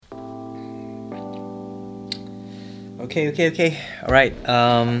Okay. All right.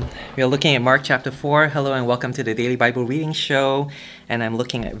 We are looking at Mark chapter 4. Hello and welcome to the Daily Bible Reading Show. And I'm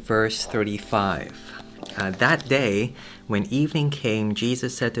looking at verse 35. That day, when evening came,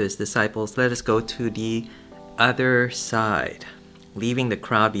 Jesus said to his disciples, "Let us go to the other side." Leaving the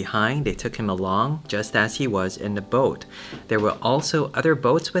crowd behind, they took him along, just as he was in the boat. There were also other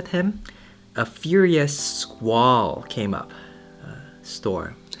boats with him. A furious squall came up.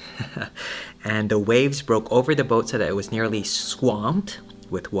 Storm. And the waves broke over the boat so that it was nearly swamped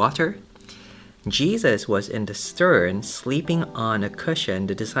with water. Jesus was in the stern, sleeping on a cushion.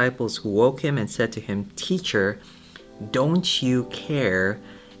 The disciples woke him and said to him, "Teacher, don't you care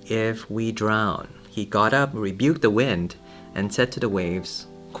if we drown?" He got up, rebuked the wind, and said to the waves,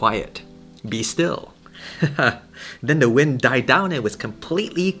 "Quiet, be still." Then the wind died down and it was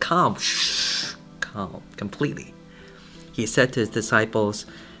completely calm. Calm, completely. He said to his disciples,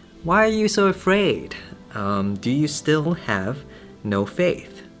 "Why are you so afraid? Do you still have no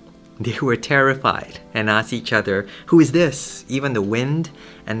faith?" They were terrified and asked each other, "Who is this? Even the wind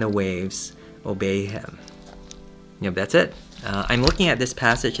and the waves obey him." Yep, that's it. I'm looking at this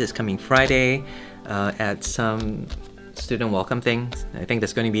passage this coming Friday at some student welcome thing. I think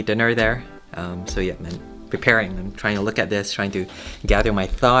there's going to be dinner there. I'm preparing. I'm trying to look at this, trying to gather my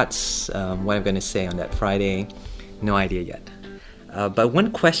thoughts, what I'm going to say on that Friday. No idea yet. But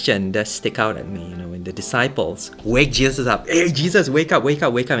one question does stick out at me, when the disciples wake Jesus up. "Hey, Jesus, wake up.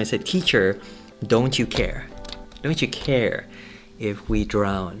 And said, "Teacher, don't you care? Don't you care if we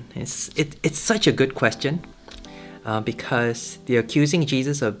drown?" It's such a good question because they're accusing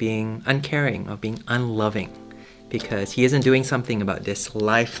Jesus of being uncaring, of being unloving, because he isn't doing something about this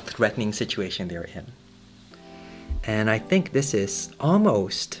life-threatening situation they're in. And I think this is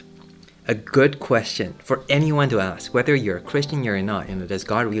almost a good question for anyone to ask, whether you're a Christian or not. Does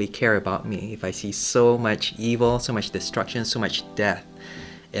God really care about me if I see so much evil, so much destruction, so much death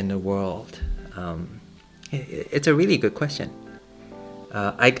in the world? It's a really good question.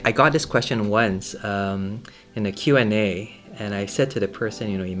 I got this question once in a Q&A, and I said to the person,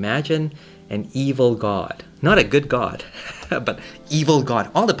 imagine an evil God, not a good God, but evil God,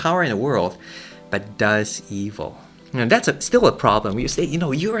 all the power in the world, but does evil. That's still a problem. You say,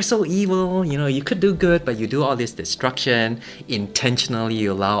 you are so evil, you could do good, but you do all this destruction. Intentionally,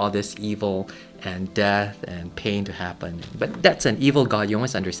 you allow all this evil and death and pain to happen. But that's an evil God. You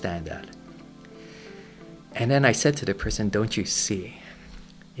must understand that. And then I said to the person, don't you see?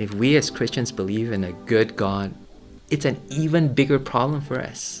 If we as Christians believe in a good God, it's an even bigger problem for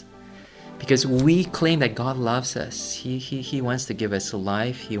us. Because we claim that God loves us. He wants to give us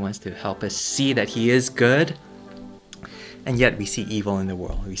life. He wants to help us see that He is good. And yet we see evil in the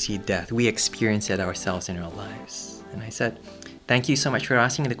world. We see death. We experience it ourselves in our lives. And I said, thank you so much for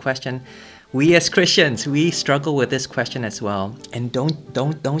asking the question. We as Christians, we struggle with this question as well. And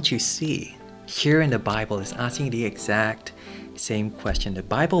don't you see? Here in the Bible is asking the exact same question. The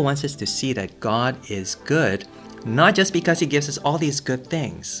Bible wants us to see that God is good, not just because He gives us all these good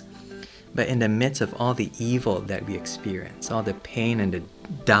things, but in the midst of all the evil that we experience, all the pain and the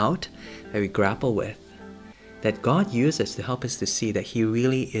doubt that we grapple with, that God uses to help us to see that He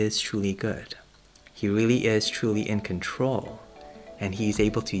really is truly good. He really is truly in control. And He's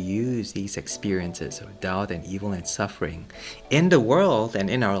able to use these experiences of doubt and evil and suffering in the world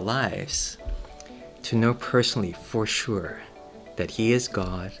and in our lives to know personally for sure that He is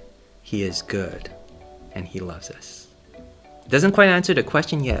God, He is good, and He loves us. It doesn't quite answer the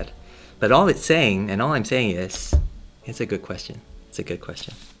question yet, but all it's saying, and all I'm saying is, it's a good question. It's a good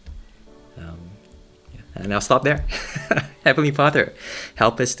question. And I'll stop there. Heavenly Father,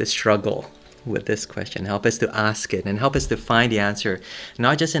 help us to struggle with this question. Help us to ask it and help us to find the answer,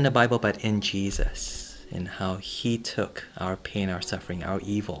 not just in the Bible, but in Jesus, in how He took our pain, our suffering, our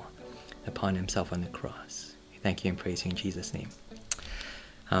evil upon Himself on the cross. Thank you and praise You in Jesus' name.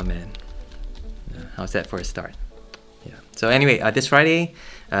 Amen. How's that for a start? Yeah. So anyway, this Friday,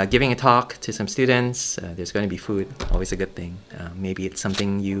 giving a talk to some students. There's going to be food, always a good thing. Maybe it's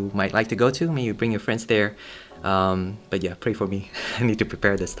something you might like to go to. Maybe you bring your friends there. But yeah, pray for me. I need to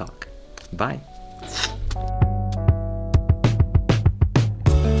prepare this talk. Bye.